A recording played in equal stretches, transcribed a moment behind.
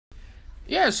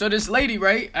Yeah, so this lady,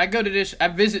 right? I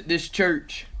visit this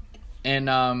church in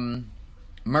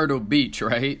Myrtle Beach,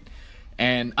 right?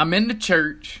 And I'm in the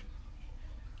church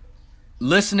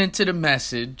listening to the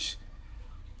message,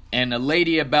 and a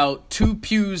lady about 2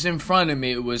 pews in front of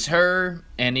me, it was her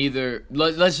and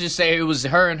let's just say it was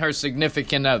her and her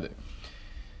significant other.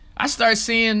 I start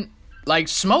seeing like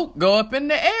smoke go up in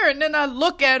the air, and then I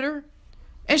look at her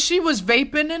and she was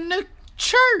vaping in the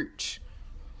church.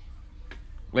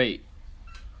 Wait.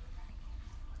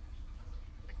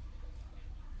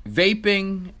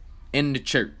 Vaping in the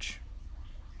church.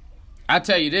 I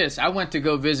tell you this, I went to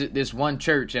go visit this one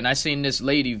church and I seen this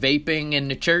lady vaping in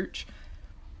the church.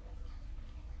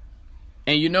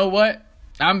 And you know what?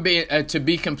 To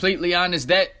be completely honest,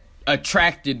 that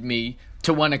attracted me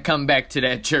to want to come back to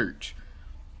that church.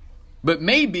 But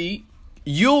maybe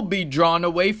you'll be drawn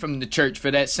away from the church for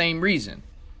that same reason.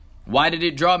 Why did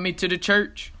it draw me to the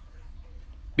church?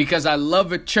 Because I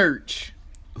love a church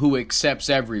who accepts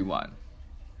everyone.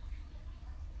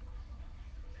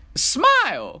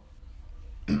 Smile.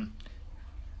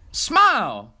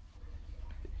 Smile.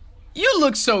 You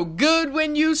look so good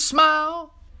when you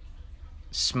smile.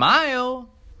 Smile.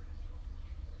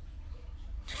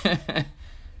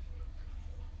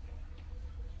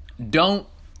 Do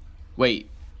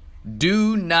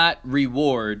not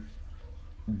reward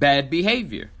bad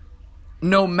behavior.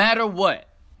 No matter what.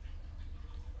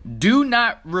 Do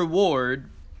not reward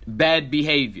bad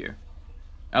behavior.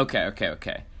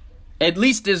 Okay. At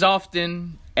least as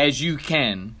often as you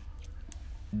can,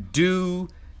 do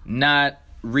not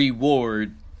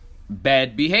reward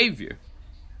bad behavior.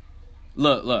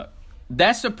 Look,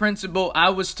 that's a principle I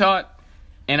was taught,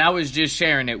 and I was just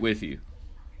sharing it with you.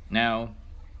 Now,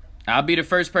 I'll be the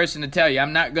first person to tell you,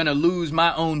 I'm not going to lose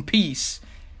my own peace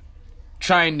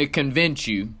trying to convince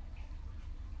you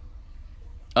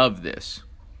of this.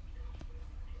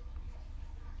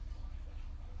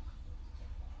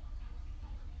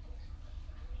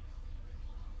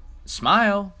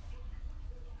 Smile.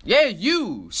 Yeah,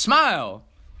 you smile.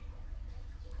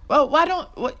 Well, I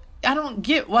don't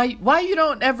get why you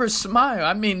don't ever smile.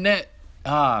 I mean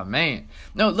man.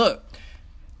 No, look.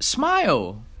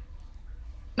 Smile.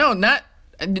 No,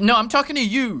 I'm talking to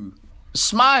you.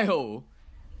 Smile.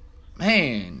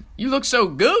 Man, you look so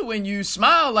good when you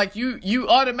smile, like you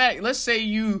automatic. Let's say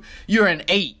you're an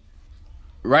 8,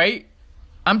 right?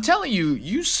 I'm telling you,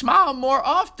 you smile more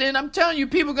often. I'm telling you,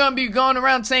 people going to be going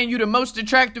around saying you're the most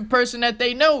attractive person that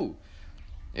they know.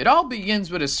 It all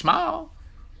begins with a smile.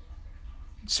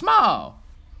 Smile.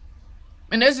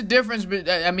 And there's a difference, but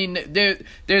I mean,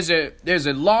 there's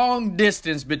a long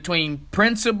distance between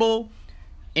principle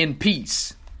and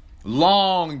peace.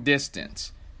 Long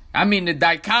distance. I mean, the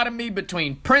dichotomy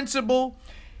between principle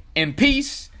and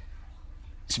peace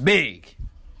is big.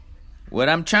 What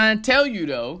I'm trying to tell you,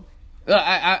 though,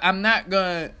 I'm not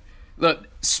gonna look.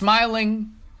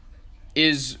 Smiling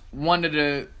is one of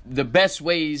the best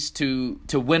ways to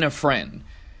win a friend,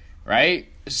 right?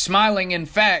 Smiling, in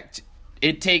fact,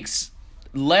 it takes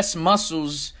less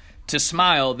muscles to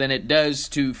smile than it does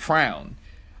to frown,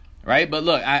 right? But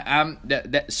look,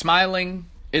 that smiling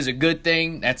is a good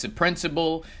thing. That's a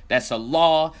principle. That's a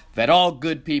law that all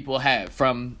good people have.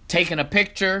 From taking a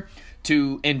picture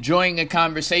to enjoying a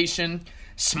conversation,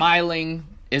 smiling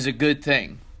is a good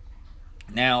thing.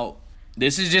 Now,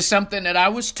 this is just something that I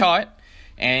was taught,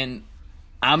 and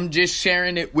I'm just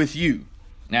sharing it with you.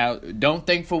 Now, don't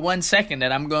think for 1 second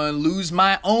that I'm going to lose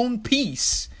my own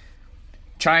peace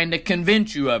trying to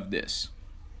convince you of this.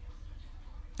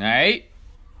 All right?